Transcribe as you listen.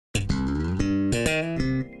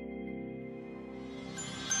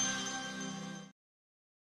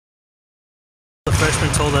the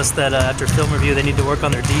freshmen told us that after film review they need to work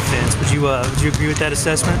on their defense. Would you agree with that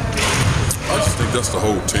assessment? I just think that's the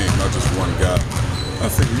whole team, not just one guy. I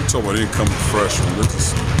think when you talk about incoming freshmen, it's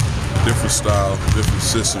just different style, different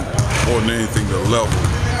system, more than anything, the level,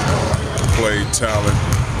 play, talent.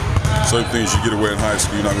 Certain things you get away in high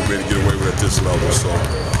school, you're not going to be able to get away with at this level. So,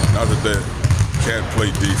 not that they can't play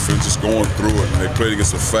defense, just going through it. And they played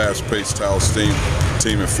against a fast-paced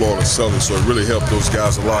team in Florida Southern, so it really helped those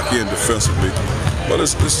guys to lock in defensively. But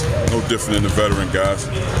it's no different than the veteran guys,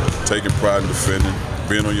 taking pride in defending,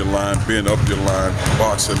 being on your line, being up your line,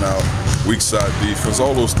 boxing out, weak side defense,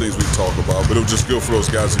 all those things we talk about. But it was just good for those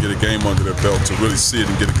guys to get a game under their belt to really see it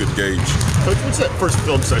and get a good gauge. Coach, what's that first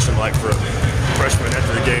film session like for a freshman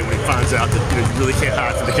after the game when he finds out that you really can't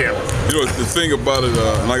hide from the camera? You know, the thing about it,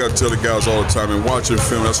 and I got to tell the guys all the time, and watching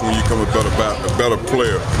film, that's when you become a better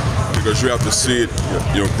player, because you have to see it,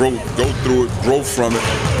 go through it, grow from it,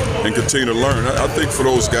 and continue to learn. I think for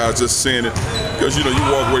those guys, just seeing it, because you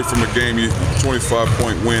walk away from a game, you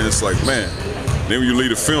 25-point win, it's like, man. Then when you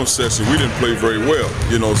leave a film session, we didn't play very well,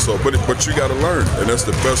 So, but you got to learn, and that's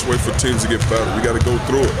the best way for teams to get better. We got to go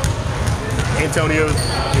through it. Antonio,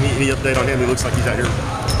 any update on him? He looks like he's out here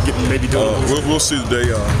maybe doing. We'll see today.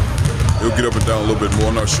 He'll get up and down a little bit more.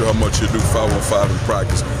 I'm not sure how much he'll do 5-on-5 in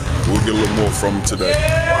practice. We'll get a little more from him today.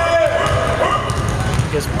 I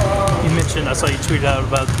guess you mentioned, I saw you tweeted out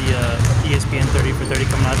about the ESPN 30 for 30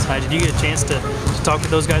 coming outside. Did you get a chance to talk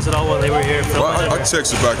with those guys at all while they were here? Well, I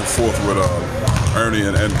texted back and forth with Ernie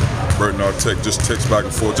and Burton. Just text back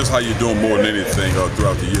and forth, just how you're doing more than anything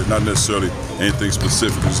throughout the year. Not necessarily anything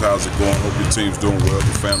specific, just how's it going. Hope your team's doing well,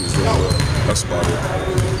 your family's doing well. That's about it.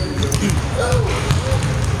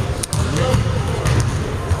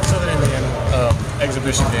 Southern Indiana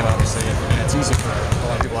exhibition game, obviously, and it's easy for a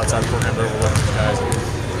lot of people outside the program to overlook these guys.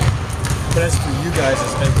 But as for you guys,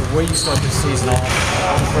 as the way you start this season off,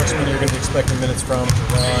 the freshmen you're going to be expecting minutes from to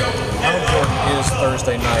run, how important is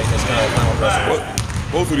Thursday night as kind of a final pressure?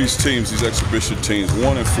 Both of these teams, these exhibition teams,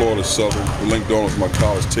 one in Florida Southern, Link Donald's my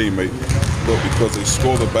college teammate, but because they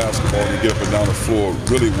score the basketball and get up and down the floor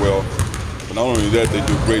really well. But not only that, they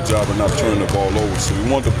do a great job of not turning the ball over. So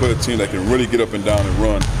we wanted to put a team that can really get up and down and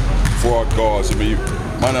run for our guards. I mean, you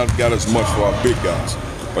might not have got as much for our big guys.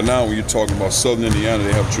 But now when you're talking about Southern Indiana,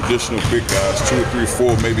 they have traditional big guys, 2 or 3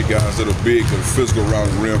 or 4 maybe guys that are big, that are physical around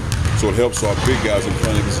the rim. So it helps our big guys in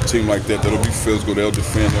playing against a team like that. That'll be physical, they'll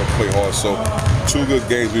defend, they'll play hard. So 2 good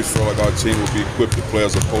games we feel like our team will be equipped to play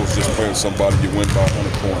as opposed to just playing somebody you win by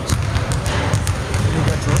 100 points.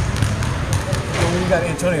 When you got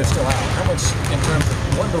Antonio still out, how much in terms of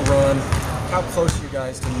when to run, how close are you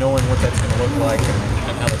guys to knowing what that's going to look like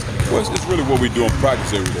and how that's going to go? Well, it's really what we do in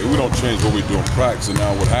practice every day. We don't change what we do in practice, and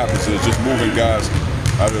now what happens is just moving guys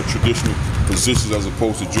out of traditional positions as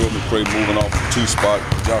opposed to Jordan McCray moving off the 2 spot,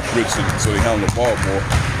 Josh Richardson, so they handle the ball more.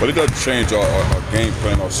 But it doesn't change our game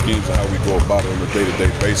plan, our schemes, and how we go about it on a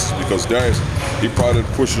day-to-day basis, because Darius, he probably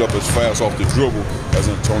didn't push it up as fast off the dribble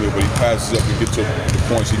as Antonio, but he passes up and gets to the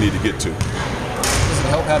points he need to get to. Does it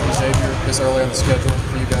help having Xavier this early on the schedule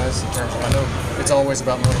for you guys? In terms of, I know it's always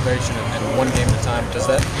about motivation and one game at a time. Does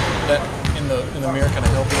that in the mirror kind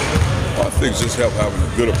of help you? I think it's just help having a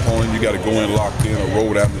good opponent. You got to go in locked in, a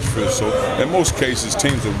road atmosphere. So in most cases,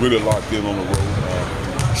 teams are really locked in on the road.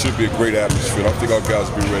 Should be a great atmosphere. I think our guys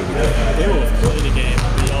will be ready to go. They will play the game.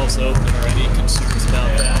 We also are any concerns about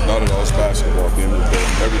that? Not at all. It's basketball at the end of the day.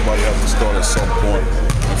 Everybody has to start at some point.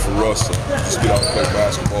 And for us, just get out and play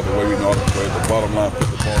basketball the way we know how to play. The bottom line, put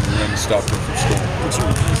the ball in the rim and stop them from scoring. Would you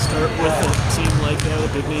start with a team like that, a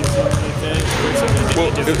big name team like that?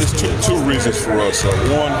 Well, it's two reasons for us.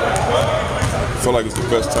 One, I feel like it's the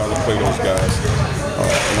best time to play those guys.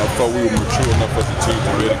 And I thought we were mature enough as a team to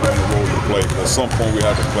really go on the road to play. At some point, we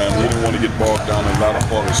had to plan. We didn't want to get bogged down in a lot of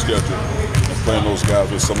part of the schedule and playing those guys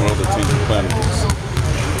with some of the other teams we're playing against.